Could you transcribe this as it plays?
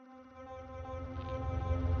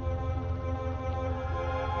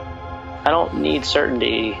I don't need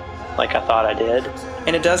certainty like I thought I did.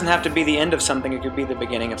 And it doesn't have to be the end of something, it could be the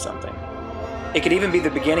beginning of something. It could even be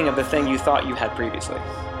the beginning of the thing you thought you had previously.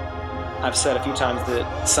 I've said a few times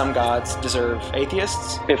that some gods deserve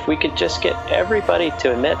atheists. If we could just get everybody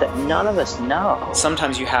to admit that none of us know.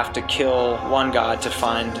 Sometimes you have to kill one god to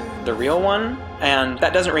find the real one, and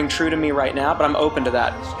that doesn't ring true to me right now, but I'm open to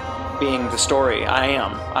that being the story.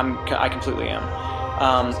 I completely am.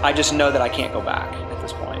 I just know that I can't go back at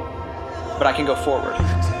this point, but I can go forward.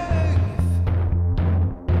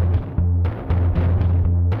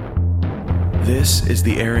 This is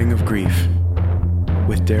The Airing of Grief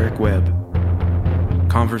with Derek Webb.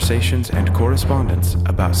 Conversations and correspondence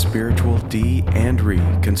about spiritual de- and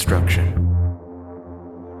reconstruction.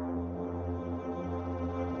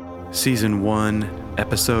 Season 1,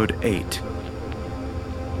 Episode 8.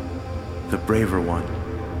 The Braver One.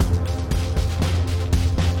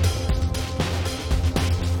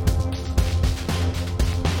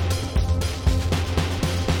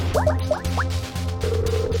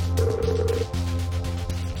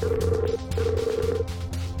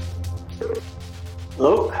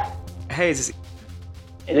 Hello? Hey, is this...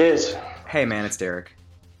 It is. Hey man, it's Derek.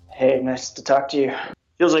 Hey, nice to talk to you.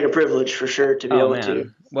 Feels like a privilege for sure to be able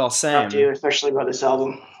to same. talk to you, especially about this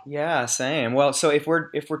album. Yeah, same. Well, so if we're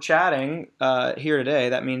chatting here today,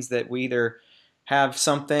 that means that we either have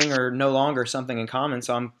something or no longer something in common.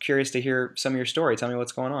 So I'm curious to hear some of your story. Tell me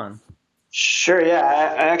what's going on. Sure, yeah.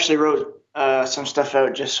 I actually wrote some stuff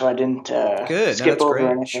out just so I didn't skip over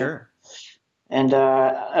anything. Sure. And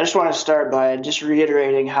I just want to start by just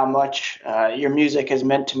reiterating how much your music has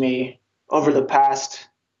meant to me over the past,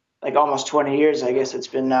 like almost 20 years, I guess it's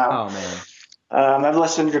been now. Oh, man. I've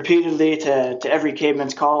listened repeatedly to every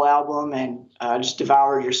Caveman's Call album and just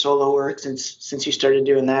devoured your solo work since you started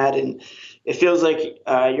doing that. And it feels like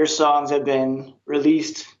your songs have been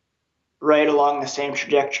released right along the same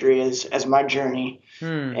trajectory as my journey.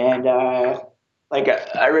 And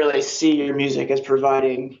I really see your music as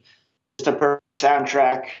providing just a perfect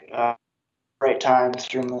soundtrack, right time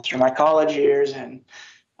through my college years. And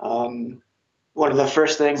one of the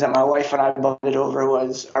first things that my wife and I bonded over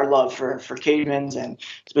was our love for Caveman's and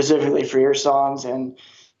specifically for your songs, and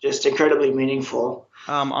just incredibly meaningful.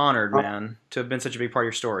 I'm honored, man, to have been such a big part of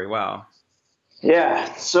your story. Wow.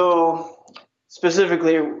 Yeah. So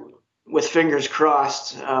specifically with Fingers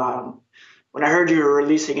Crossed, when I heard you were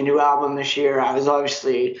releasing a new album this year, I was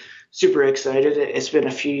obviously super excited. It's been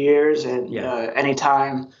a few years, and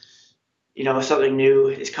anytime something new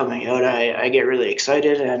is coming out, I get really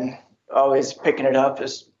excited and always picking it up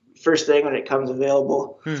as first thing when it comes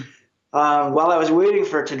available. While I was waiting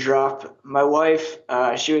for it to drop, my wife,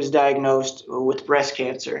 she was diagnosed with breast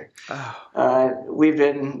cancer. We've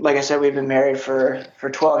been married for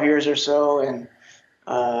 12 years or so, and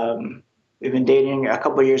we've been dating a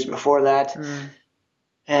couple of years before that.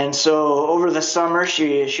 And so over the summer,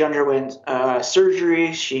 she underwent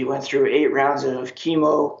surgery. She went through 8 rounds of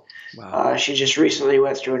chemo. Wow. She just recently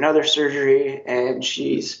went through another surgery, and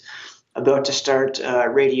she's about to start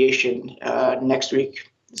radiation next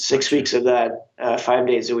week. 6 weeks of that, 5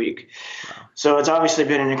 days a week. Wow. So it's obviously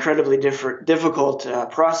been an incredibly difficult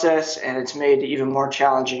process, and it's made even more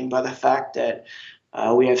challenging by the fact that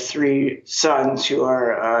we have 3 sons who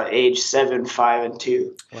are age 7, 5, and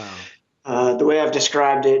 2. Wow. The way I've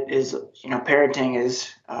described it is, parenting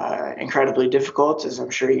is incredibly difficult, as I'm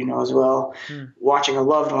sure you know as well. Watching a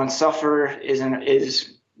loved one suffer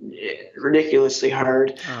is ridiculously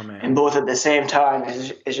hard, and both at the same time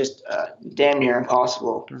is just damn near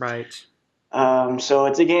impossible. Right. So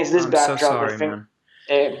it's against this backdrop. So sorry, man.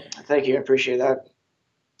 Hey, thank you, I appreciate that.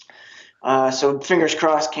 So Fingers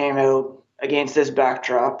Crossed came out against this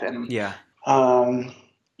backdrop, and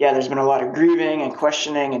there's been a lot of grieving and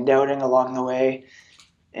questioning and doubting along the way.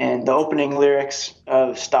 And the opening lyrics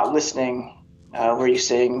of Stop Listening, where you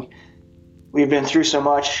sing, "We've been through so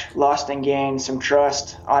much, lost and gained some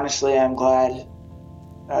trust. Honestly, I'm glad,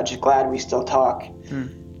 just glad we still talk."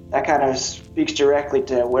 That kind of speaks directly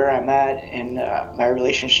to where I'm at in my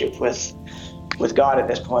relationship with God at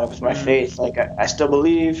this point, with my faith. Like, I still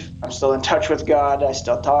believe, I'm still in touch with God, I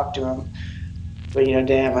still talk to him. But,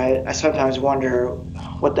 I sometimes wonder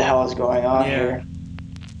what the hell is going on here.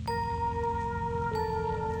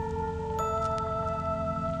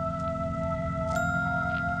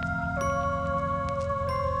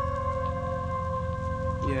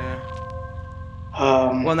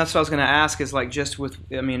 Well, and that's what I was going to ask is like just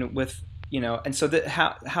and so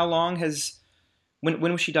how long has, when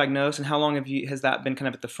was she diagnosed, and how long has that been kind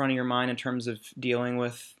of at the front of your mind in terms of dealing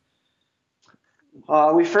with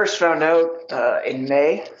We first found out in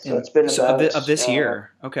May, so it's been about of this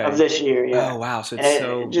year. Okay. Of this year, yeah. Oh wow, so And it's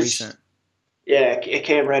so recent. Yeah, it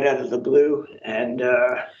came right out of the blue, and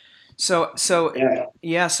So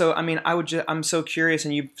yeah. so I mean, I'm so curious,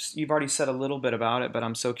 and you've already said a little bit about it, but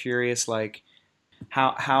I'm so curious, like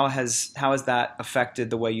how has that affected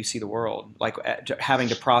the way you see the world? Like having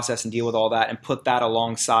to process and deal with all that, and put that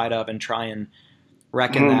alongside of, and try and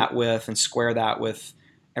reckon Mhm. that with, and square that with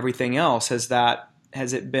everything else.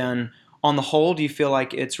 Has it been, on the whole, do you feel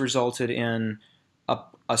like it's resulted in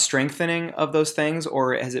a strengthening of those things,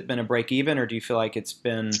 or has it been a break even, or do you feel like it's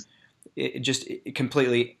been just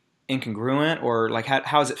completely incongruent, or like how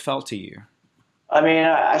has it felt to you? I mean,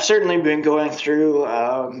 I've certainly been going through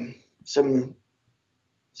some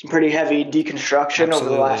pretty heavy deconstruction over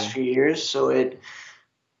the last Absolutely. few years. So it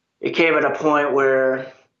came at a point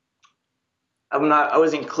where I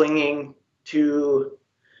wasn't clinging too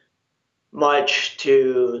much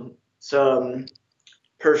to some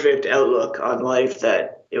perfect outlook on life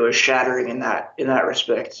that it was shattering in that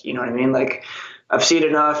respect. You know what I mean? Like I've seen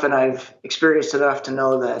enough and I've experienced enough to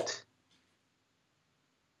know that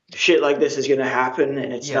shit like this is going to happen,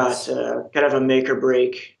 and it's not Yes. kind of a make or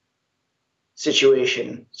break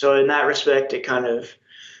situation. So in that respect, it kind of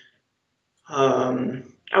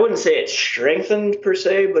I wouldn't say it strengthened per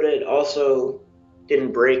se, but it also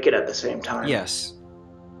didn't break it at the same time. Yes.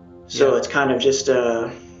 So Yeah. it's kind of just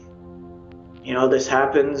this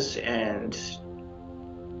happens, and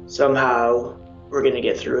somehow we're gonna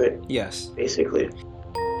get through it, Yes. basically.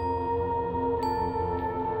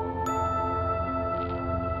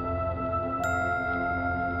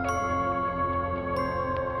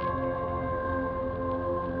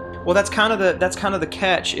 Well, that's kind of the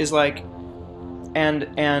catch, is like,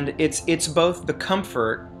 and it's both the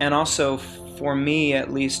comfort, and also, for me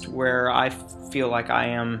at least, where I feel like I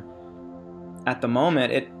am at the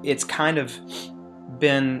moment, it's kind of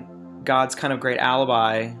been God's kind of great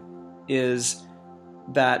alibi, is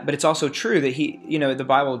that, but it's also true that the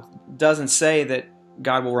Bible doesn't say that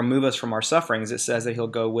God will remove us from our sufferings. It says that He'll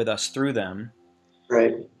go with us through them.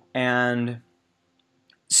 Right. And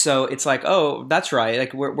so it's like, oh, that's right.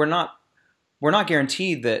 Like we're not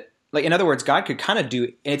guaranteed that. Like, in other words, God could kind of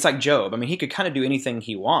do. It's like Job. I mean, He could kind of do anything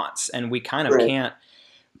He wants, and we kind of Right. can't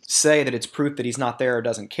say that it's proof that He's not there or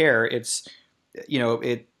doesn't care. It's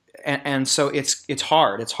it. And so it's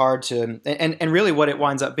hard. It's hard to, and really what it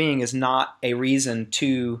winds up being is not a reason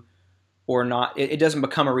to, or not. It doesn't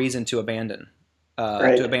become a reason to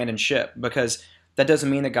Right. abandon ship, because that doesn't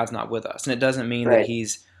mean that God's not with us, and it doesn't mean that Right.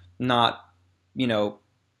 He's not, you know,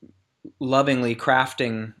 lovingly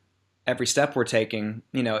crafting every step we're taking.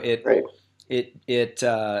 Right.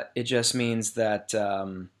 It just means that,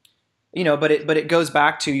 but it goes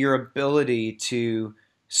back to your ability to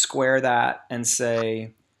square that and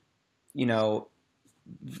say, you know,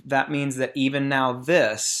 that means that even now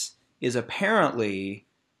this is apparently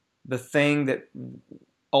the thing that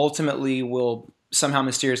ultimately will somehow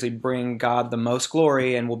mysteriously bring God the most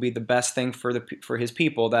glory, and will be the best thing for His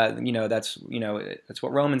people. That's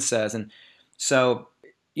what Romans says. And so,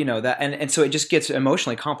 that, and so it just gets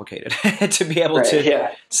emotionally complicated to be able Right. to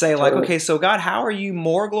Yeah. say, like, Totally. okay, so God, how are you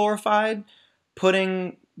more glorified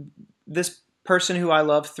putting this person who I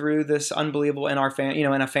love through this unbelievable, in our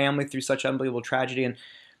in a family, through such unbelievable tragedy,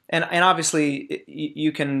 and obviously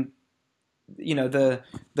you can, the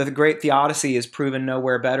great theodicy is proven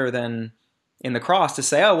nowhere better than in the cross, to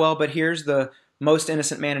say, oh well, but here's the most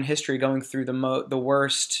innocent man in history going through the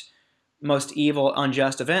worst, most evil,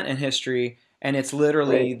 unjust event in history, and it's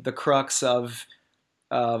literally Right. the crux of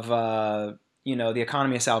the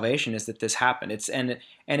economy of salvation, is that this happened. It's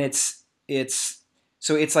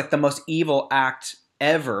so it's like the most evil act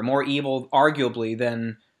ever, more evil arguably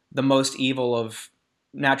than the most evil of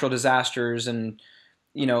natural disasters, and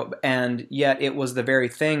yet it was the very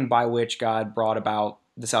thing by which God brought about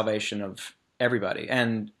the salvation of everybody.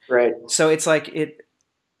 And Right. so it's like it.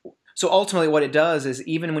 So ultimately, what it does is,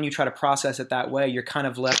 even when you try to process it that way, you're kind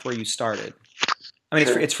of left where you started. I mean,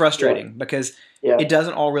 Sure. it's frustrating, because Yeah. it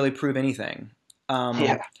doesn't all really prove anything.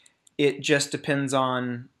 Yeah. It just depends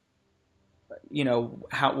on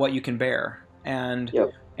what you can bear, and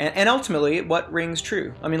Yep. and ultimately what rings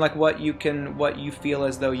true. I mean, like what you feel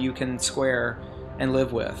as though you can square and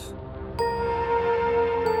live with.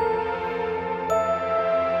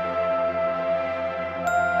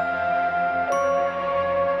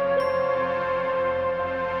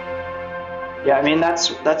 Yeah. I mean,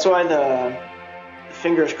 that's why the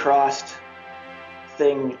fingers crossed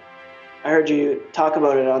thing. I heard you talk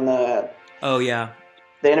about it on Oh yeah,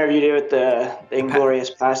 the interview with the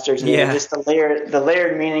Inglorious Pastors, and yeah, just the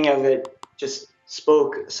layered meaning of it just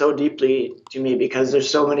spoke so deeply to me because there's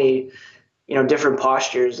so many, different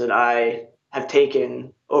postures that I have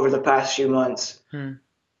taken over the past few months,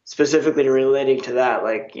 specifically relating to that,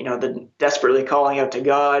 like, the desperately calling out to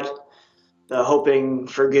God, the hoping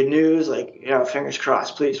for good news, like, fingers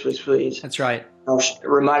crossed, please, please, please. That's right.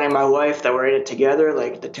 Reminding my wife that we're in it together,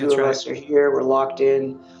 like the two of us are here, we're locked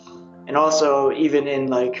in. And also even in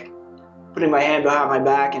like putting my hand behind my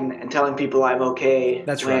back and telling people I'm okay.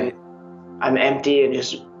 That's when right. I'm empty and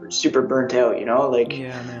just super burnt out, like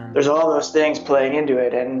Yeah, man. there's all those things playing into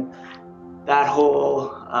it. And that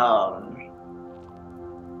whole,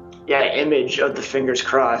 image of the fingers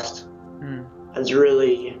crossed has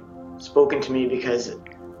really spoken to me because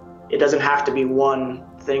it doesn't have to be one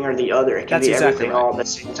thing or the other. It can be everything all at the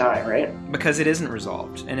same time, right? Because it isn't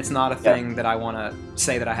resolved, and it's not a thing that I want to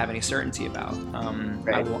say that I have any certainty about.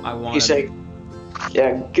 Right. I want. You say,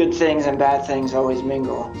 good things and bad things always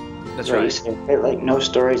mingle. That's right. You say, like, no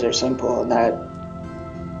stories are simple, and that,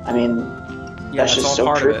 I mean, that's just all so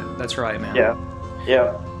part true. of it. That's right, man. Yeah.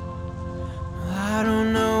 I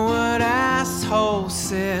don't know what asshole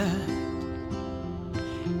said.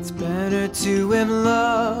 It's better to have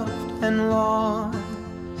loved and lost.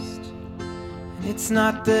 And it's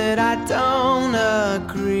not that I don't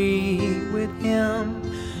agree with him.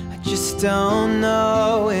 I just don't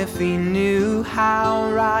know if he knew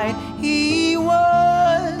how right he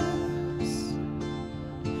was.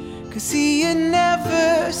 'Cause he had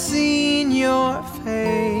never seen your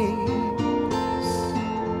face.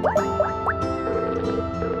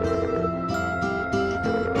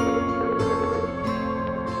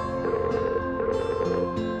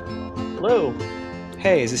 Hello.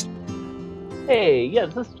 Hey, is this? Hey, yeah,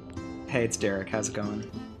 this. Hey, it's Derek. How's it going?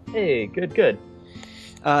 Hey, good.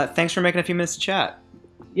 Thanks for making a few minutes to chat.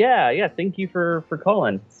 Yeah. Thank you for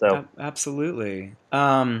calling. So Absolutely.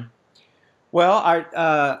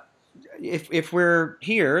 If we're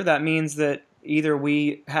here, that means that either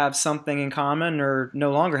we have something in common or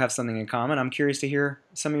no longer have something in common. I'm curious to hear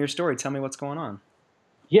some of your story. Tell me what's going on.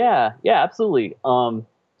 Yeah, absolutely.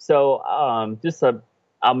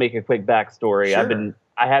 I'll make a quick backstory. Sure.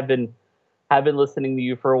 I have been listening to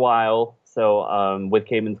you for a while. So with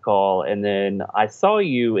Cayman's Call, and then I saw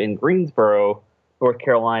you in Greensboro, North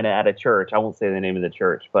Carolina, at a church. I won't say the name of the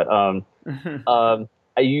church, but I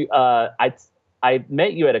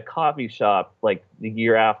met you at a coffee shop like the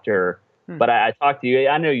year after. But I talked to you.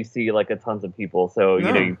 I know you see like a tons of people, so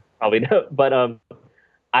you probably know. But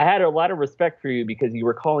I had a lot of respect for you because you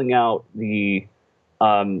were calling out the.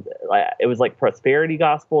 It was like prosperity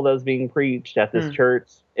gospel that was being preached at this church.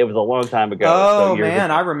 It was a long time ago. Oh, man,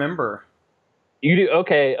 I remember. You do?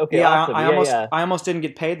 Okay. Yeah, Awesome. I almost didn't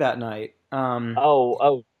get paid that night.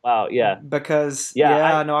 Oh, wow, yeah. Because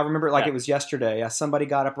I remember it like it was yesterday. Yeah, somebody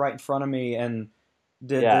got up right in front of me and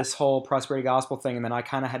did this whole prosperity gospel thing, and then I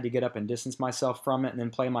kind of had to get up and distance myself from it and then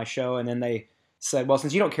play my show, and then they said, well,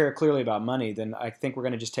 since you don't care clearly about money, then I think we're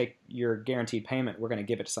going to just take your guaranteed payment. We're going to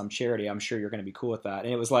give it to some charity. I'm sure you're going to be cool with that.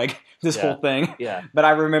 And it was like this whole thing. Yeah. But I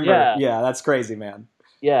remember, that's crazy, man.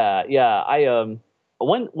 Yeah. I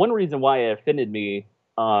one reason why it offended me,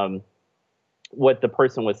 what the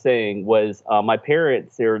person was saying was my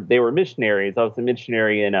parents, they were missionaries. I was a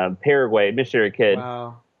missionary in Paraguay, missionary kid,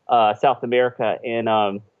 South America. And,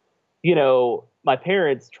 my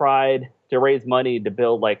parents tried to raise money to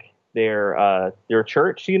build like their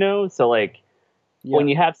church, so like when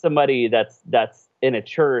you have somebody that's in a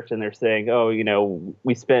church and they're saying, oh,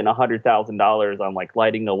 we spent $100,000 on like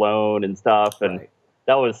lighting the loan and stuff, and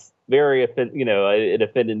that was very it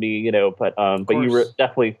offended me, but you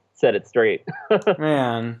definitely said it straight.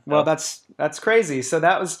 Man, well, that's crazy. So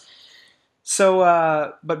that was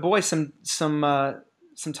but boy, some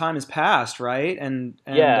time has passed, right? And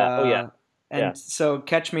so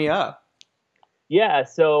catch me up. Yeah,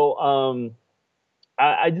 so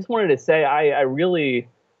I just wanted to say I really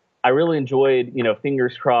enjoyed,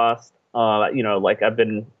 Fingers Crossed. Like I've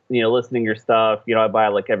been, listening to your stuff. I buy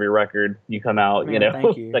like every record you come out,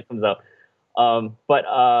 thank you. that comes out. But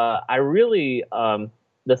I really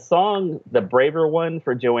the song, the Braver One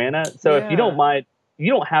for Joanna. So if you don't mind,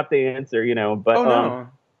 you don't have to answer, but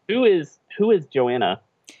who is Joanna?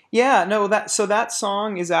 Yeah, no, that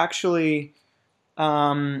song is actually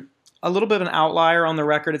a little bit of an outlier on the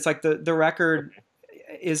record. It's like the record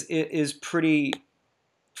is pretty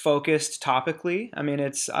focused topically. I mean,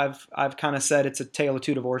 I've kind of said it's a tale of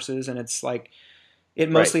two divorces, and it's like it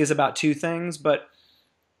mostly is about two things. But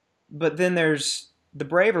then there's the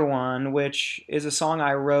Braver One, which is a song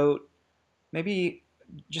I wrote maybe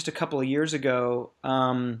just a couple of years ago,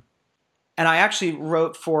 and I actually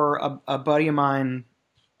wrote for a buddy of mine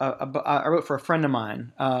I wrote for a friend of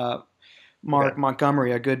mine, Mark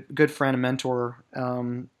Montgomery, a good friend, a mentor,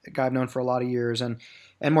 a guy I've known for a lot of years, and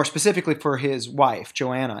more specifically for his wife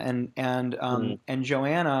Joanna, and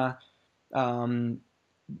Joanna,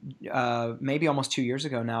 maybe almost 2 years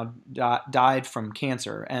ago now, died from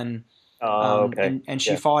cancer, and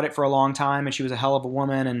she fought it for a long time, and she was a hell of a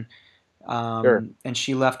woman, and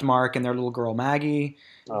she left Mark and their little girl Maggie,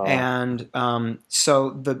 and so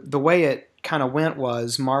the way it kind of went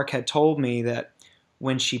was Mark had told me that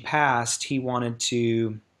when she passed, he wanted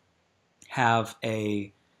to have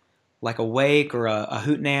a wake or a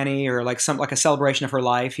hootenanny or like a celebration of her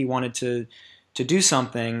life. He wanted to do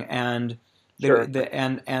something, and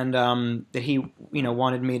that he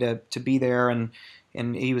wanted me to be there, and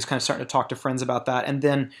he was kind of starting to talk to friends about that. And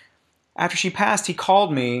then after she passed, he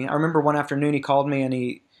called me. I remember one afternoon he called me, and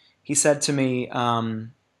he said to me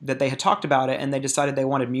that they had talked about it, and they decided they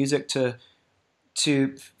wanted music to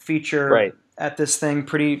feature at this thing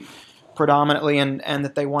pretty predominantly, and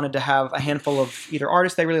that they wanted to have a handful of either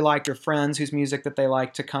artists they really liked or friends whose music that they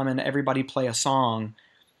liked to come and everybody play a song,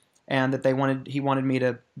 and that he wanted me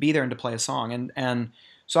to be there and to play a song, and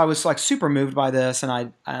so I was like super moved by this,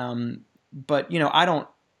 and but I don't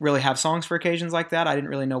really have songs for occasions like that. I didn't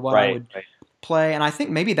really know what I would play, and I think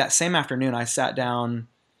maybe that same afternoon I sat down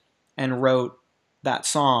and wrote that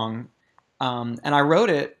song, and I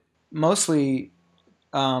wrote it mostly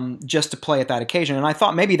just to play at that occasion, and I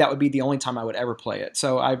thought maybe that would be the only time I would ever play it.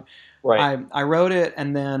 So I wrote it,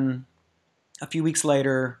 and then a few weeks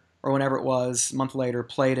later, or whenever it was, a month later,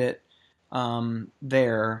 played it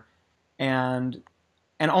there, and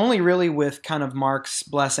only really with kind of Mark's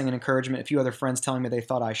blessing and encouragement, a few other friends telling me they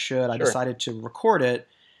thought I should, I decided to record it,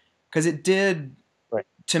 because it did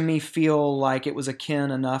to me feel like it was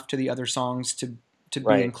akin enough to the other songs to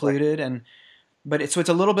be included, but it's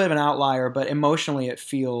a little bit of an outlier, but emotionally it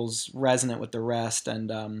feels resonant with the rest, and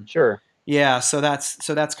so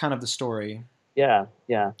that's kind of the story.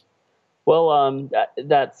 Well,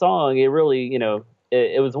 that song, it really,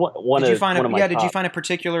 it was one of my did you find a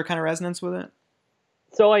particular kind of resonance with it?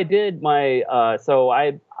 So I did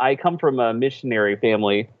I come from a missionary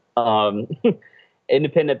family,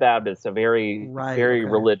 Independent Baptist, a very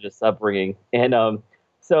religious upbringing, and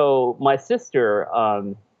so my sister,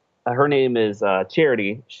 her name is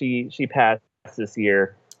Charity. She passed this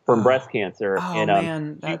year from breast cancer.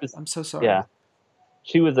 I'm so sorry. Yeah,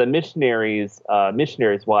 she was a missionary's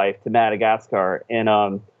wife to Madagascar,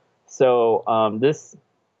 and so this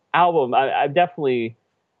album, I've definitely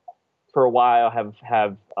for a while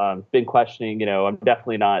have been questioning. I'm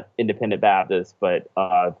definitely not Independent Baptist, but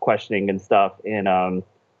questioning and stuff, and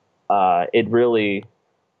it really.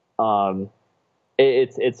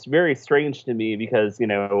 It's very strange to me because,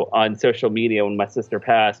 on social media when my sister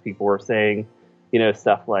passed, people were saying,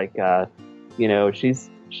 stuff like, she's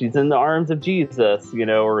in the arms of Jesus,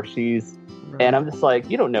 or she's, and I'm just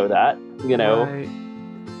like, you don't know that,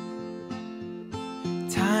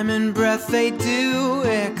 Time and breath, they do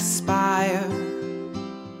expire,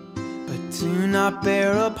 but do not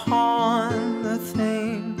bear upon the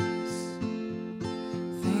things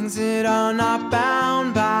that are not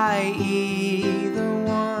bound by either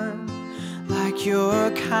one, like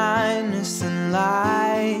your kindness and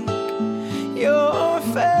like your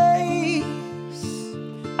face.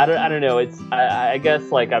 I don't know. It's I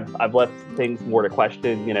guess like I've left things more to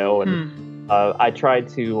question, and I tried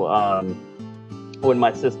to when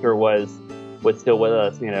my sister was still with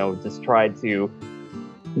us, just tried to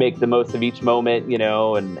make the most of each moment,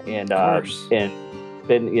 and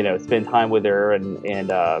spend time with her, and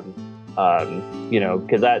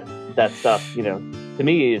because that stuff, to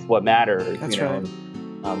me is what matters. That's right.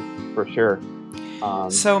 For sure.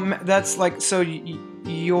 So that's like, so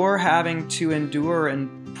you're having to endure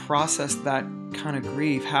and process that kind of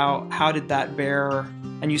grief. How did that bear?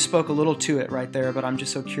 And you spoke a little to it right there, but I'm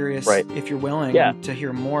just so curious if you're willing to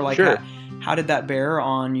hear more. Like, how did that bear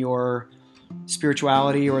on your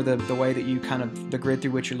spirituality, or the way that you kind of, the grid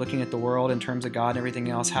through which you're looking at the world in terms of God and everything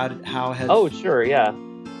else? How has... Oh, sure. Yeah.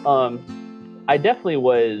 I definitely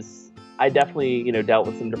dealt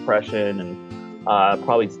with some depression, and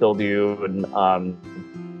probably still do. And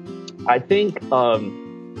I think,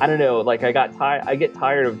 I don't know, like I get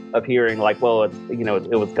tired of hearing like, well, it's,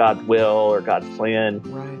 it was God's will or God's plan.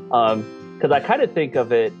 Right. Cause I kind of think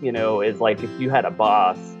of it, as like if you had a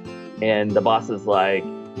boss and the boss is like,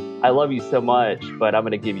 I love you so much, but I'm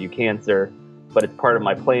going to give you cancer, but it's part of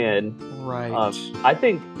my plan. Right. I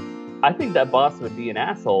think that boss would be an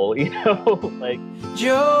asshole, like.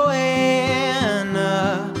 Joanna,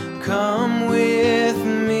 come with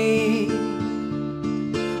me,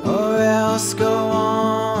 or else go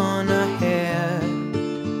on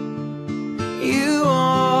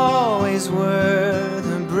always were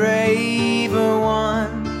the braver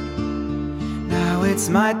one. Now it's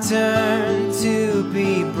my turn to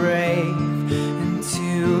be brave and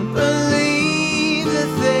to believe the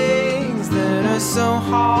things that are so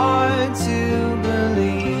hard to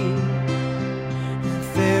believe.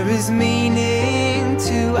 That there is meaning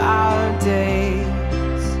to our days,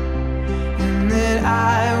 and that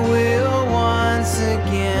I will once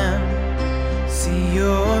again see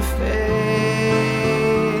your face.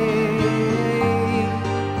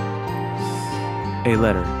 A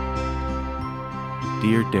letter.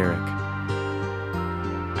 Dear Derek,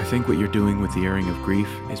 I think what you're doing with the airing of grief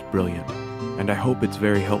is brilliant, and I hope it's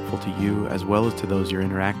very helpful to you as well as to those you're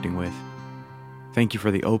interacting with. Thank you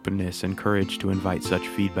for the openness and courage to invite such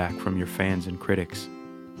feedback from your fans and critics.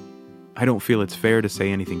 I don't feel it's fair to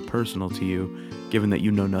say anything personal to you, given that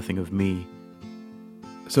you know nothing of me.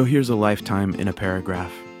 So here's a lifetime in a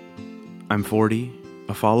paragraph. I'm 40,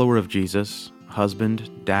 a follower of Jesus, husband,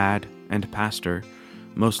 dad, and pastor,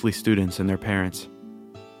 mostly students and their parents.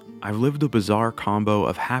 I've lived a bizarre combo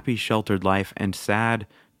of happy, sheltered life and sad,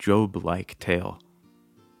 Job-like tale.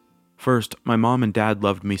 First, my mom and dad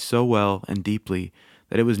loved me so well and deeply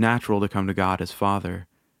that it was natural to come to God as Father.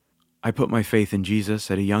 I put my faith in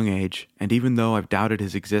Jesus at a young age, and even though I've doubted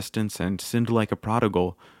his existence and sinned like a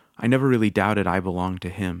prodigal, I never really doubted I belonged to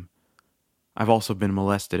him. I've also been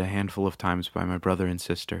molested a handful of times by my brother and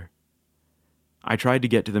sister. I tried to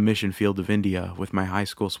get to the mission field of India with my high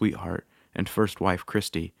school sweetheart and first wife,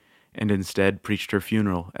 Christy, and instead preached her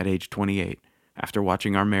funeral at age 28 after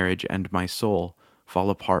watching our marriage and my soul fall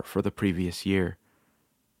apart for the previous year.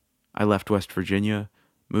 I left West Virginia,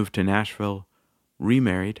 moved to Nashville,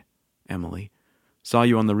 remarried, Emily, saw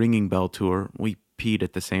you on the Ringing Bell tour. We peed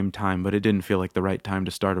at the same time, but it didn't feel like the right time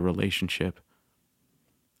to start a relationship.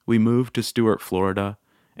 We moved to Stuart, Florida,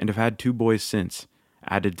 and have had 2 boys since,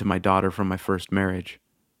 added to my daughter from my first marriage.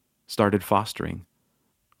 Started fostering.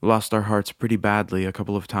 Lost our hearts pretty badly a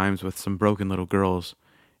couple of times with some broken little girls,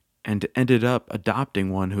 and ended up adopting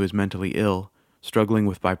one who is mentally ill, struggling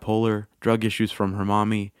with bipolar, drug issues from her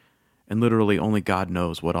mommy, and literally only God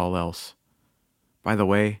knows what all else. By the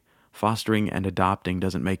way, fostering and adopting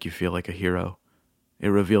doesn't make you feel like a hero. It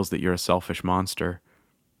reveals that you're a selfish monster.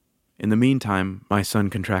 In the meantime, my son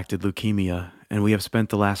contracted leukemia, and we have spent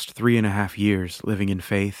the last 3.5 years living in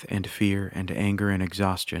faith and fear and anger and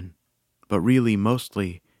exhaustion, but really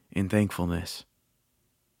mostly in thankfulness.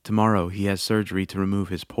 Tomorrow he has surgery to remove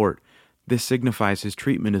his port. This signifies his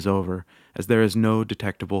treatment is over, as there is no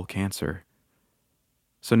detectable cancer.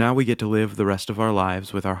 So now we get to live the rest of our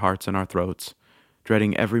lives with our hearts in our throats,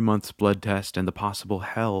 dreading every month's blood test and the possible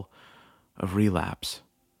hell of relapse.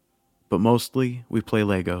 But mostly we play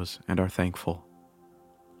Legos and are thankful.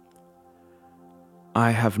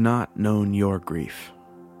 I have not known your grief,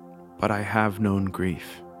 but I have known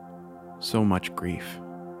grief. So much grief.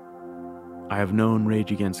 I have known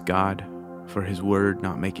rage against God, for his word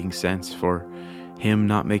not making sense, for him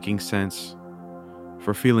not making sense,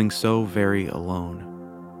 for feeling so very alone.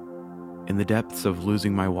 In the depths of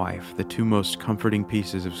losing my wife, the 2 most comforting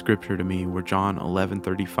pieces of scripture to me were John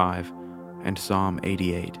 11:35 and Psalm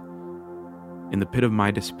 88. In the pit of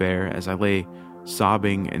my despair, as I lay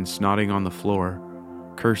sobbing and snotting on the floor,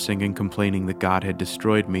 cursing and complaining that God had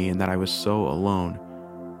destroyed me and that I was so alone,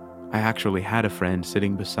 I actually had a friend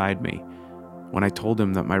sitting beside me. When I told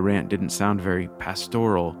him that my rant didn't sound very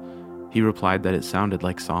pastoral, he replied that it sounded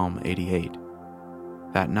like Psalm 88.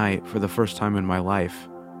 That night, for the first time in my life,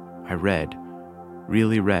 I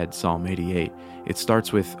really read Psalm 88. It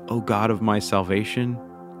starts with, "O God of my salvation,"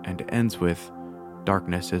 and ends with,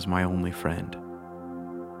 "Darkness is my only friend."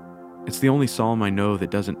 It's the only psalm I know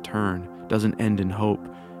that doesn't end in hope.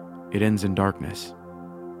 It ends in darkness.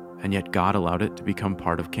 And yet God allowed it to become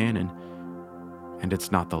part of canon. And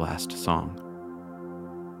it's not the last song.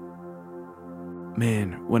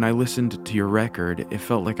 Man, when I listened to your record, it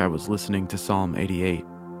felt like I was listening to Psalm 88.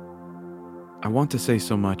 I want to say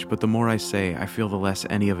so much, but the more I say, I feel the less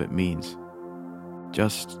any of it means.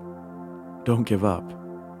 Just don't give up.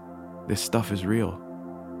 This stuff is real.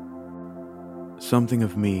 Something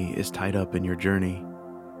of me is tied up in your journey.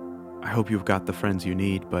 I hope you've got the friends you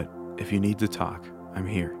need, but if you need to talk, I'm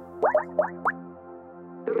here.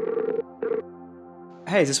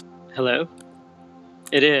 Hey, is this... Hello?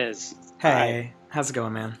 It is. Hey, Hi. how's it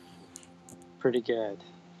going, man? Pretty good.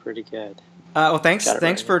 Well, thanks Got it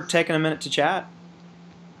right. for taking a minute to chat.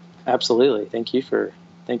 Absolutely. Thank you for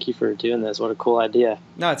doing this. What a cool idea.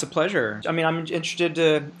 No, it's a pleasure. I mean, I'm interested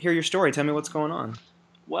to hear your story. Tell me what's going on.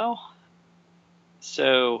 Well,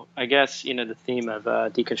 so I guess, the theme of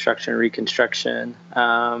deconstruction, reconstruction,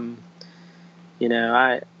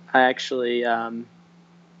 I I actually, I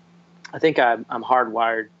think I'm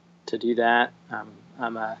hardwired to do that. I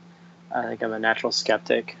think I'm a natural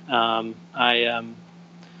skeptic. I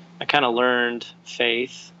kind of learned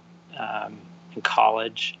faith in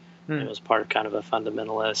college. It was part of kind of a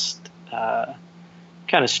fundamentalist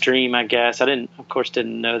kind of stream, I guess. I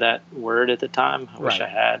didn't know that word at the time. I wish I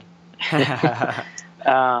had.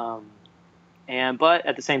 But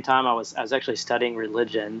at the same time, I was actually studying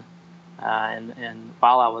religion, and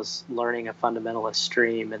while I was learning a fundamentalist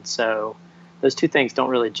stream, and so those two things don't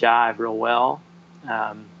really jive real well.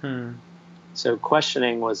 So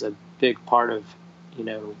questioning was a big part of,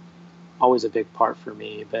 always a big part for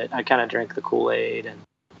me. But I kind of drank the Kool-Aid,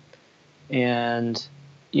 and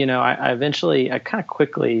I eventually, kind of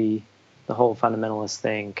quickly, the whole fundamentalist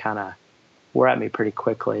thing kind of wore at me pretty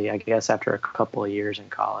quickly, I guess, after a couple of years in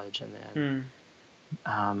college. And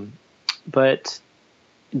then, but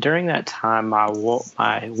during that time,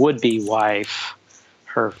 my would-be wife,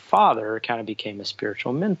 her father kind of became a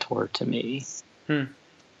spiritual mentor to me.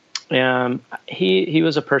 He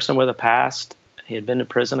was a person with a past. He had been to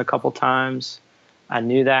prison a couple times. I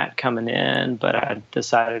knew that coming in, but I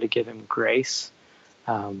decided to give him grace,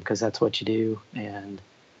 because that's what you do. And,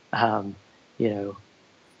 and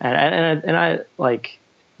I like,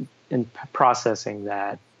 in processing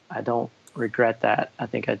that, I don't regret that. I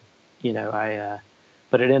think but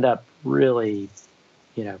it ended up really,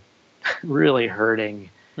 really hurting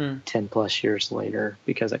 10 plus years later,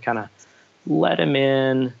 because I kind of let him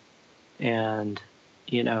in and,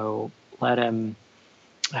 let him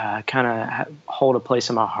kind of hold a place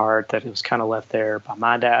in my heart that was kind of left there by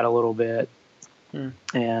my dad a little bit.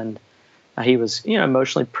 And he was,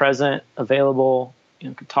 emotionally present, available,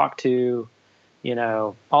 could talk to,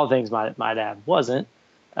 all the things my dad wasn't.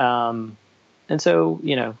 And so,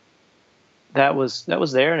 that was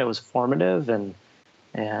there, and it was formative and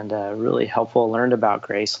really helpful. Learned about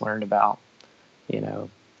grace, learned about,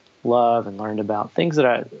 love, and learned about things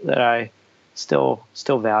that I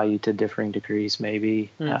still value to differing degrees,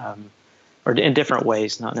 maybe, or in different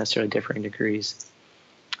ways, not necessarily differing degrees.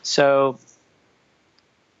 So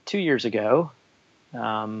 2 years ago,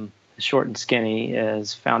 Short and Skinny,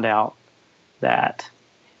 is found out that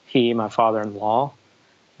my father-in-law,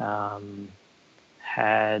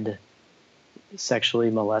 had sexually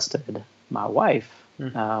molested my wife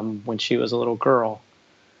when she was a little girl,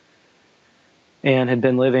 and had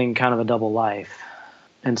been living kind of a double life.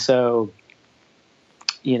 And so,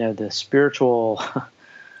 the spiritual,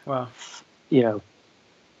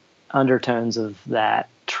 undertones of that,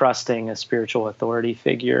 trusting a spiritual authority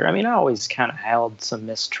figure. I mean, I always kind of held some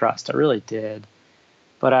mistrust. I really did.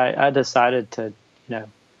 But I decided to,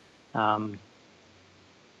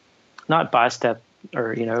 not bystep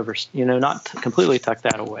or, not completely tuck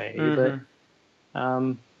that away, but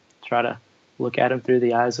try to look at him through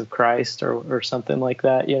the eyes of Christ or something like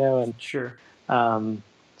that, and sure.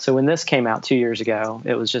 So when this came out 2 years ago,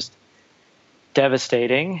 it was just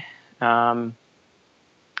devastating, and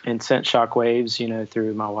sent shockwaves,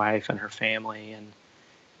 through my wife and her family,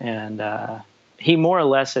 and he more or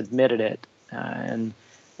less admitted it, and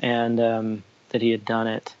that he had done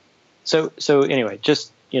it. So anyway,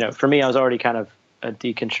 just, for me, I was already kind of a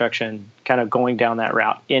deconstruction, kind of going down that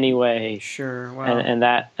route anyway. Sure. Wow. And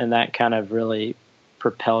that kind of really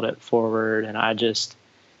propelled it forward. And I just,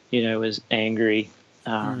 was angry,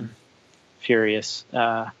 furious,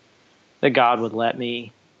 that God would let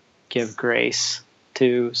me give grace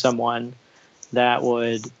to someone that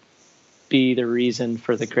would be the reason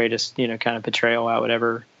for the greatest, kind of betrayal I would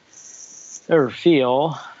ever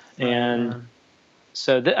feel. And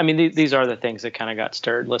so, these are the things that kind of got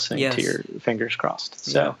stirred listening to your Fingers Crossed.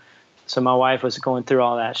 So my wife was going through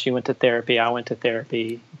all that. She went to therapy. I went to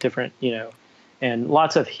therapy, different, and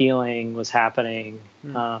lots of healing was happening.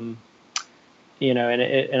 And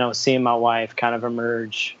I was seeing my wife kind of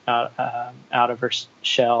emerge out of her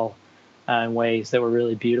shell in ways that were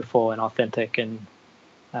really beautiful and authentic and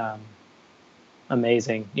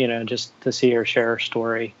amazing, just to see her share her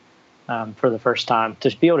story for the first time, to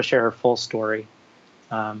be able to share her full story.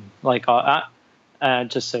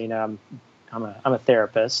 Just so you know, I'm a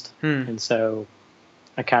therapist, and so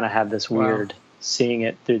I kind of have this weird seeing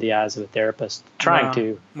it through the eyes of a therapist, trying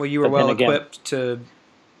to. Well, you were well equipped to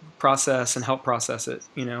process and help process it,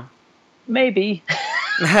 Maybe.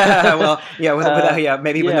 Well,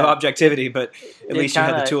 maybe with no objectivity, but at least you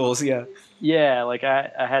had the tools. Yeah. Yeah, like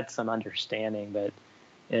I had some understanding, but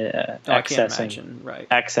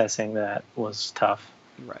accessing that was tough.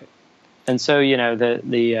 Right. And so,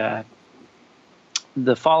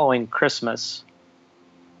 the following Christmas,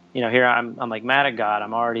 here I'm like mad at God.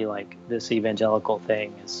 I'm already like, this evangelical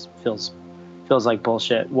thing feels like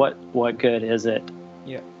bullshit. What good is it?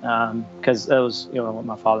 Yeah. Because that was, what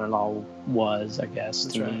my father-in-law was, I guess,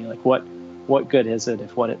 That's to right. me. Like, what good is it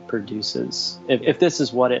if what it produces, if this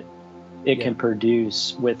is what it can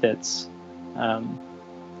produce with its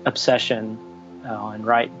obsession and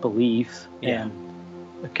right belief and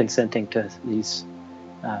consenting to these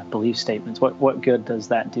belief statements. What good does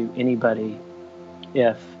that do anybody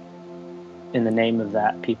if, in the name of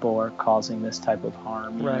that, people are causing this type of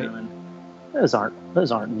harm? Right. And those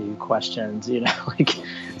aren't new questions. Like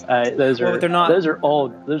those Well, are but they're not. Those are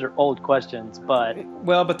old questions. But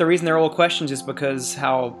But the reason they're old questions is because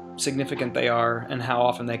how significant they are and how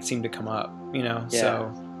often they seem to come up.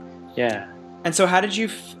 So. Yeah. And so, how did you?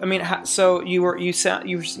 So you said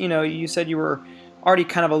you were already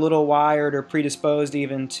kind of a little wired or predisposed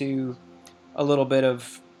even to a little bit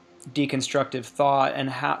of deconstructive thought. And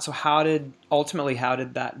how did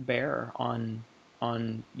that bear on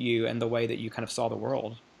you and the way that you kind of saw the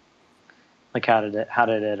world? Like how did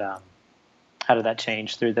that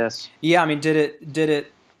change through this? Yeah, I mean, did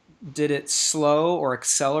it slow or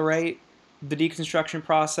accelerate the deconstruction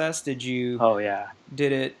process? Did you? Oh yeah.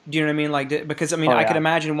 Did it? Do you know what I mean? Like, because I mean, I could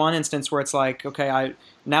imagine one instance where it's like, okay, I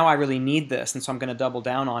really need this, and so I'm going to double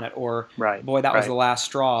down on it. Or, boy, that was the last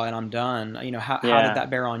straw, and I'm done. How did that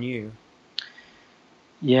bear on you?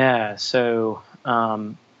 Yeah. So,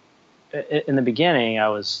 in the beginning, I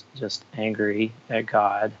was just angry at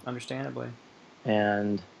God, understandably,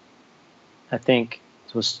 and I think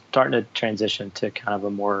it was starting to transition to kind of a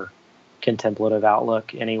more contemplative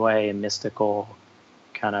outlook, anyway, a mystical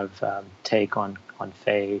kind of take on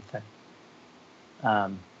faith.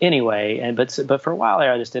 And anyway, but for a while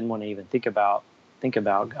there, I just didn't want to even think about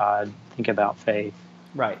God, think about faith.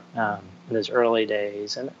 Right. In those early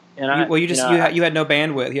days, and you had no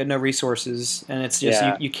bandwidth, you had no resources, and it's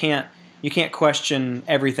just you can't question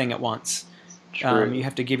everything at once. True. You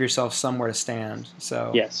have to give yourself somewhere to stand.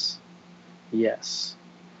 So yes,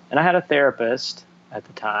 and I had a therapist at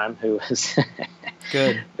the time who was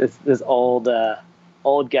good. This old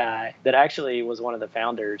guy that actually was one of the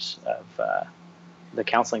founders of the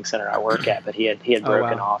counseling center I work at, but he had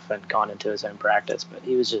broken off and gone into his own practice. But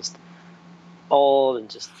he was just old and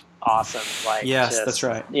just awesome. Like, yes, that's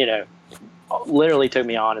right. Literally took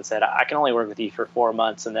me on and said, I can only work with you for 4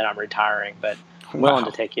 months and then I'm retiring, but I'm willing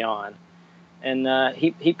to take you on. And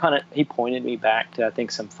he pointed me back to, I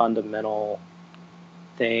think, some fundamental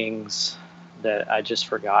things that I just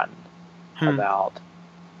forgotten about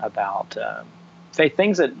faith,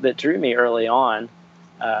 things that drew me early on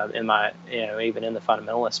in my, even in the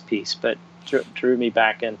fundamentalist piece, but drew me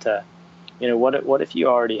back into, what if you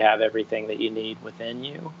already have everything that you need within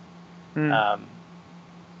you?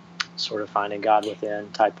 Sort of finding God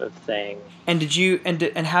within type of thing. And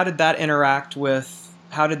how did that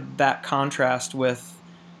contrast with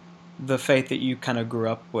the faith that you kind of grew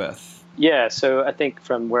up with? Yeah, so I think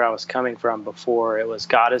from where I was coming from before, it was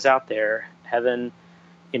God is out there, heaven,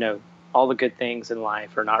 all the good things in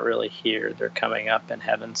life are not really here. They're coming up in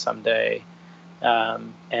heaven someday.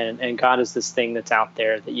 And God is this thing that's out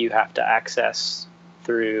there that you have to access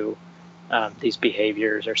through these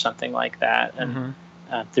behaviors or something like that, and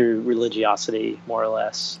through religiosity, more or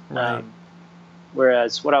less. Right.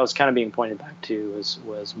 Whereas what I was kind of being pointed back to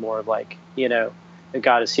was more of like, that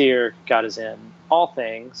God is here, God is in all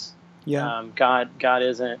things. Yeah. God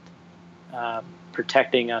isn't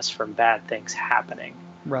protecting us from bad things happening.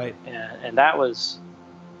 Right. And that was,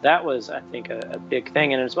 I think, a big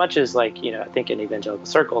thing. And as much as, like, I think in evangelical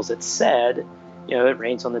circles, it's said, it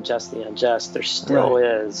rains on the just and the unjust, there still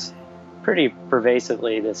is pretty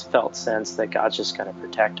pervasively this felt sense that God's just going to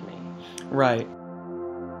protect me. Right.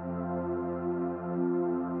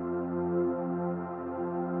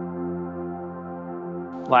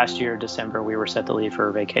 Last year, December, we were set to leave for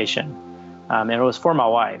a vacation. And it was for my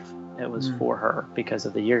wife. It was for her because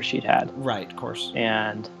of the year she'd had. Right, of course.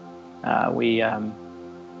 And we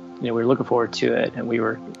were looking forward to it. And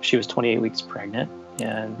she was 28 weeks pregnant.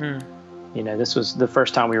 And, this was the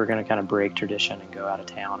first time we were going to kind of break tradition and go out of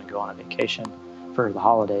town and go on a vacation for the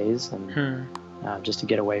holidays and just to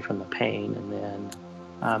get away from the pain. And then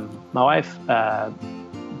my wife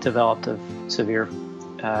developed a severe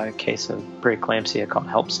case of preeclampsia called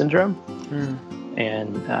HELLP syndrome.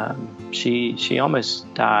 And she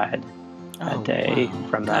almost died that day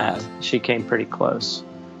from that. She came pretty close.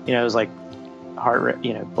 It was like heart rate,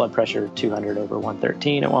 blood pressure 200 over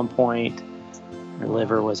 113 at one point. Her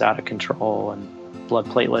liver was out of control and blood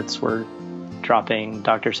platelets were dropping.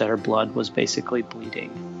 Doctor said her blood was basically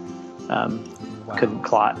bleeding. Couldn't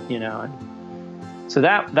clot, And so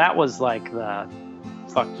that was like the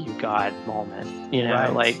fuck you God moment, you know,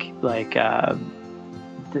 Right.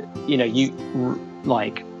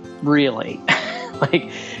 like really,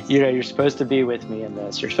 like, you know, you're supposed to be with me in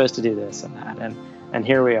this, you're supposed to do this and that, and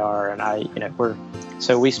here we are, and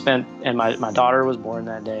we spent, and my daughter was born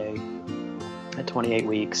that day at 28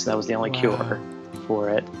 weeks. That was the only cure for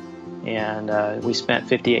it, and we spent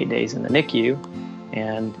 58 days in the NICU,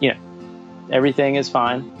 and everything is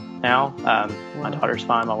fine now. My daughter's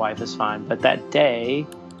fine, my wife is fine, but that day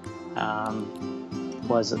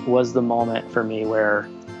was the moment for me where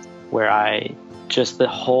I just, the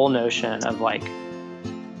whole notion of like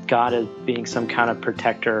God as being some kind of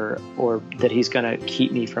protector, or that he's going to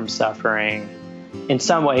keep me from suffering in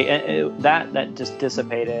some way, that just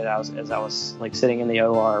dissipated as I was like sitting in the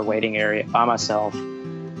OR waiting area by myself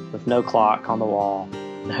with no clock on the wall,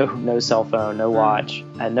 no cell phone, no watch.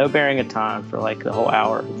 I had no bearing of time for like the whole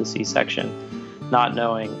hour of the C-section, not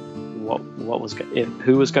knowing who was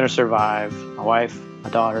going to survive, my wife, my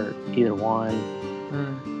daughter, either one.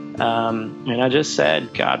 And I just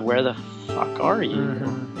said, God, where the fuck are you?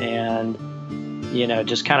 And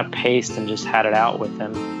just kind of paced and just had it out with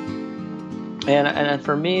him. And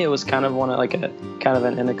for me, it was kind of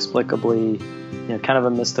an inexplicably, kind of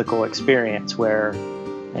a mystical experience where,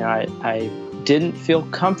 I didn't feel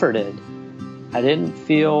comforted. I didn't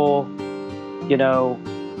feel,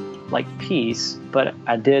 like peace, but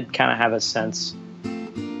I did kind of have a sense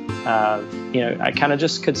of, I kind of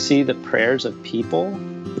just could see the prayers of people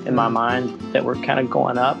in my mind that were kind of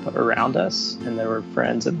going up around us, and there were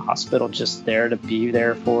friends in the hospital just there to be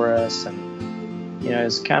there for us, and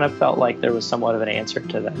it's kind of felt like there was somewhat of an answer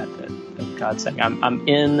to that God saying, I'm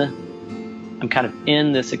kind of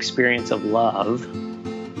in this experience of love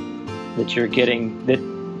that you're getting,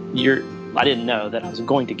 I didn't know that I was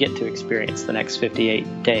going to get to experience the next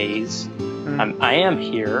 58 days. I am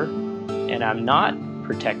here, and I'm not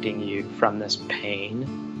protecting you from this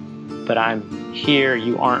pain, but I'm here.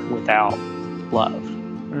 You aren't without love.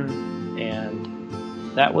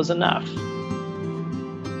 And that was enough.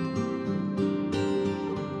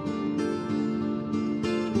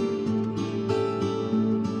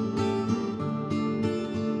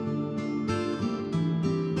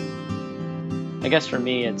 I guess for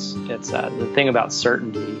me, it's the thing about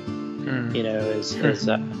certainty, is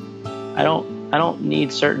I don't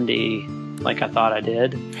need certainty like I thought I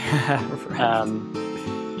did.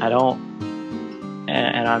 I don't,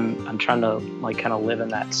 and I'm trying to like kind of live in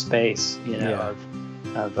that space,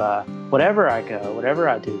 of whatever I go, whatever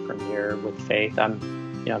I do from here with faith.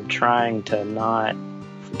 I'm trying to not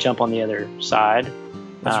jump on the other side.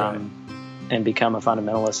 That's right. And become a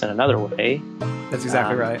fundamentalist in another way. That's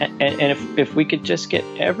exactly right. And if we could just get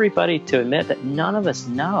everybody to admit that none of us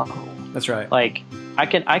know. That's right. Like I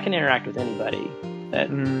can interact with anybody that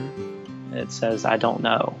it says I don't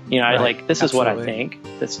know. This is what I think.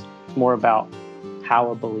 This is more about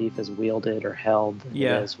how a belief is wielded or held than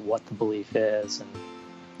it is what the belief is.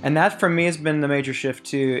 And that for me has been the major shift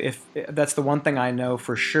too. If that's the one thing I know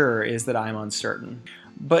for sure is that I'm uncertain.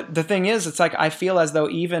 But the thing is, it's like I feel as though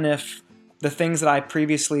even if the things that I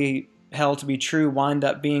previously held to be true wind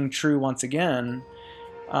up being true once again,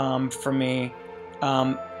 for me,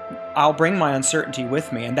 I'll bring my uncertainty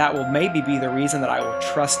with me, and that will maybe be the reason that I will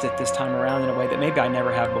trust it this time around in a way that maybe I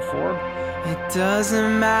never have before. It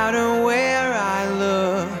doesn't matter where I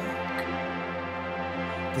look,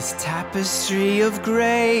 this tapestry of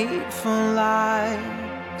grateful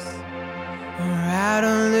lives, or at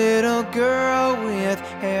a little girl with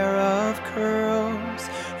hair of curls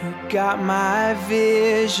who got my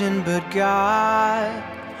vision, but God,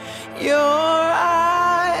 your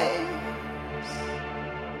eyes.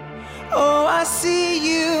 Oh, I see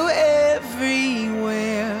you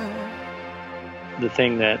everywhere. The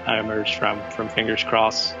thing that I emerged from Fingers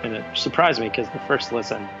Crossed, and it surprised me because the first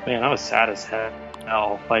listen, man, I was sad as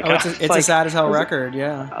hell. Like, it's a sad as hell record,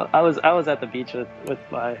 yeah. I was at the beach with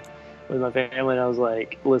my family, and I was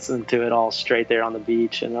like listening to it all straight there on the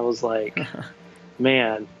beach, and I was like,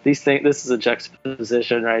 man, this is a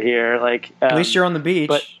juxtaposition right here. Like, at least you're on the beach.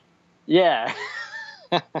 But yeah,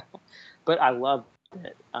 but I loved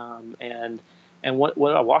it, and what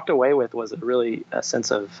I walked away with was really a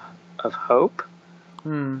sense of hope,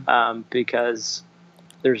 because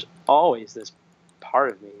there's always this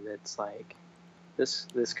part of me that's like, this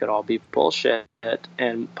could all be bullshit,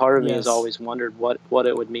 and part of me has always wondered what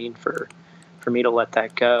it would mean for me to let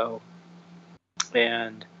that go,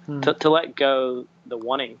 and to let go the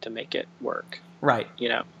wanting to make it work. Right.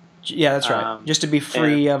 Yeah, that's right. Just to be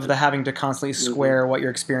free of the having to constantly square what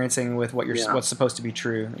you're experiencing with what's supposed to be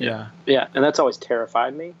true. Yeah. Yeah, and that's always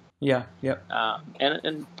terrified me. Yeah. Yep.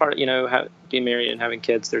 And part, being married and having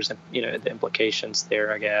kids, there's, the implications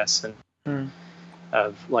there, I guess. And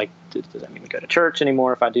of like, does that mean we go to church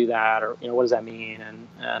anymore if I do that? Or, what does that mean?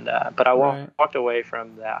 But I walked away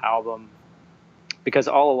from that album because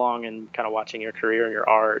all along in kind of watching your career and your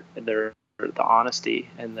art, the honesty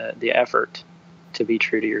and the effort to be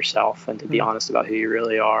true to yourself and to be honest about who you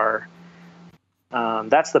really are.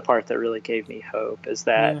 That's the part that really gave me hope, is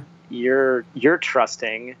that you're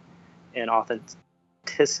trusting and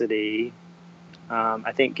authenticity.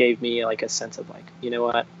 I think gave me like a sense of like, you know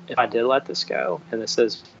what, if I did let this go and this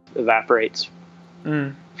evaporates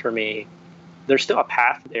for me, there's still a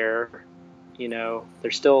path there,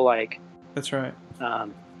 there's still like, that's right.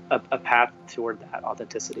 A path toward that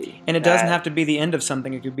authenticity. And it doesn't have to be the end of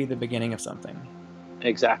something. It could be the beginning of something.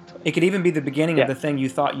 Exactly. It could even be the beginning of the thing you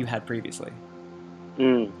thought you had previously.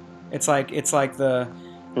 It's like the,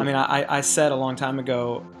 I mean, I said a long time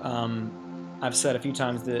ago, I've said a few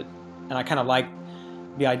times that, and I kind of like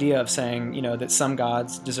the idea of saying, that some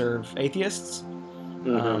gods deserve atheists.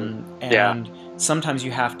 And sometimes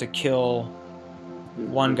you have to kill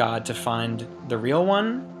one god to find the real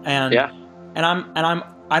one. And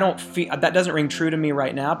I don't feel that doesn't ring true to me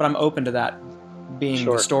right now, but I'm open to that being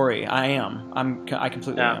the story. I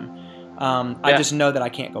completely am. I just know that I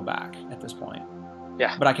can't go back at this point.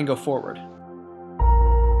 Yeah. But I can go forward.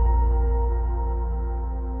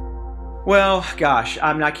 Well, gosh,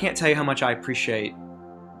 I mean, I can't tell you how much I appreciate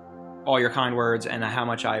all your kind words and how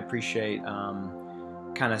much I appreciate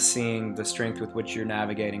kind of seeing the strength with which you're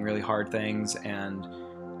navigating really hard things. And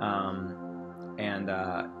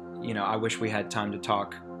I wish we had time to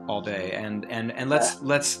talk all day. And let's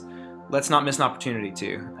not miss an opportunity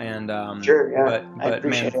to. And sure, yeah. But I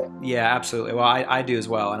appreciate it. Yeah, absolutely. Well, I do as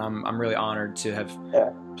well, and I'm really honored to have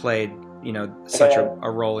played such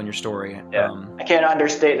a role in your story. Yeah. I can't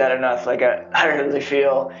understate that enough. Like I really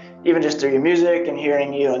feel, even just through your music and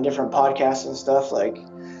hearing you on different podcasts and stuff, like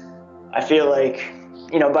I feel like,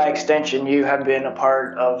 by extension, you have been a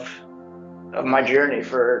part of my journey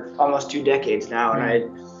for almost 2 decades now. And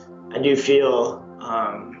I do feel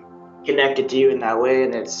connected to you in that way.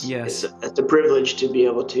 And it's a privilege to be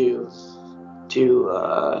able to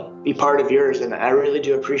be part of yours. And I really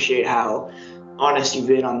do appreciate how honest you've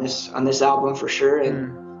been on this album for sure.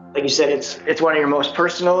 And like you said, it's one of your most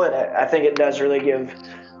personal, and I think it does really give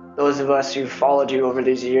those of us who've followed you over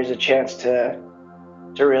these years a chance to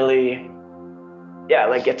really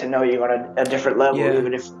like get to know you on a different level,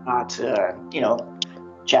 even if not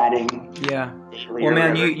chatting. Yeah. Well,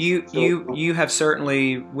 man, you have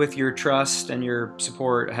certainly, with your trust and your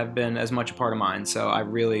support, have been as much a part of mine, so I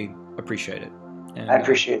really appreciate it. And, I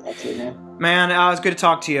appreciate that too, man. Man, it's good to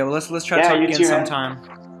talk to you. Let's try to talk again too, sometime.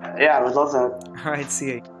 Man. Yeah, I would love that. All right, see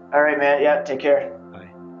you. All right, man. Yeah, take care. Bye.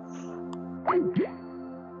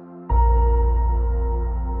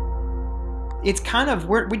 It's kind of,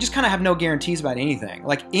 we just kind of have no guarantees about anything.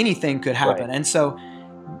 Like anything could happen. Right. And so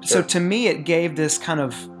to me, it gave this kind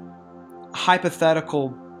of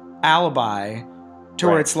hypothetical alibi to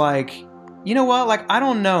where it's like, you know what? Like, I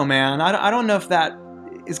don't know, man. I don't know if that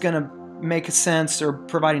is going to make sense or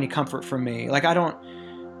provide any comfort for me. Like, I don't.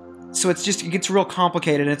 So it gets real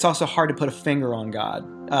complicated, and it's also hard to put a finger on God,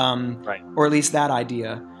 or at least that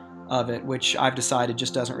idea of it, which I've decided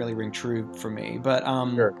just doesn't really ring true for me. But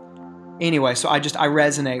anyway, so I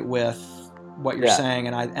resonate with what you're saying,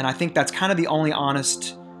 and I think that's kind of the only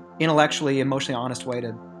honest, intellectually, emotionally honest way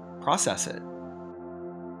to process it.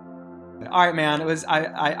 All right, man. It was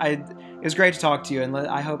great to talk to you, and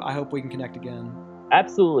I hope we can connect again.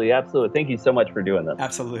 Absolutely. Thank you so much for doing this.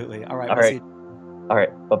 Absolutely. All right. All right. All right.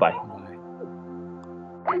 Bye-bye.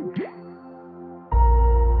 Bye.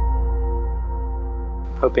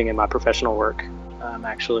 Hoping in my professional work,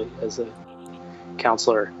 actually as a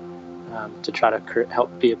counselor, to try to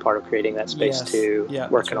help be a part of creating that space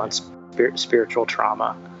working on spiritual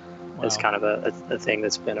trauma is kind of a thing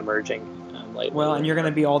that's been emerging lately. Well, and you're going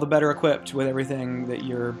to be all the better equipped with everything that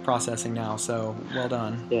you're processing now. So well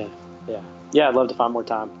done. Yeah, I'd love to find more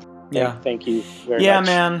time. Thank you very much. Yeah,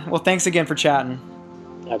 man. Well, thanks again for chatting.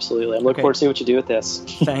 Absolutely. I'm looking forward to see what you do with this.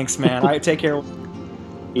 Thanks, man. All right, take care.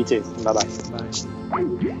 You too. Bye-bye. Bye.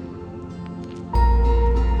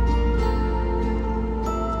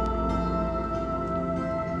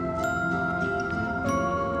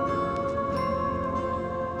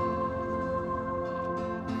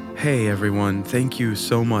 Hey everyone, thank you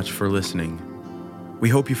so much for listening. We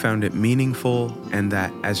hope you found it meaningful, and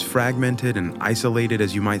that as fragmented and isolated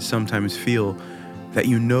as you might sometimes feel, that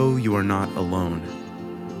you know you are not alone.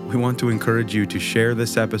 We want to encourage you to share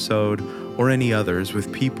this episode or any others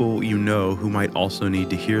with people you know who might also need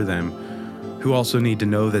to hear them, who also need to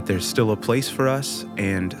know that there's still a place for us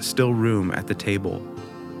and still room at the table.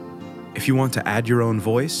 If you want to add your own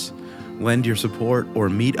voice, lend your support, or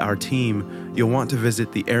meet our team, you'll want to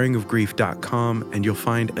visit theairingofgrief.com, and you'll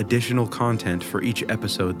find additional content for each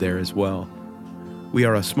episode there as well. We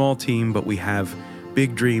are a small team, but we have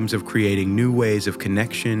big dreams of creating new ways of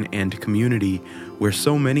connection and community where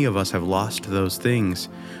so many of us have lost those things.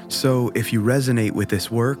 So if you resonate with this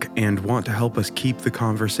work and want to help us keep the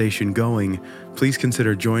conversation going, please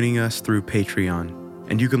consider joining us through Patreon.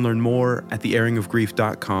 And you can learn more at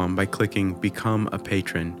theairingofgrief.com by clicking Become a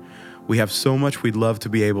Patron. We have so much we'd love to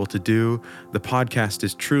be able to do. The podcast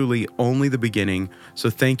is truly only the beginning, so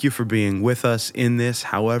thank you for being with us in this,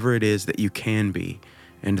 however it is that you can be.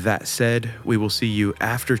 And that said, we will see you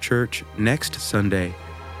after church next Sunday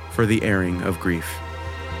for the Airing of Grief.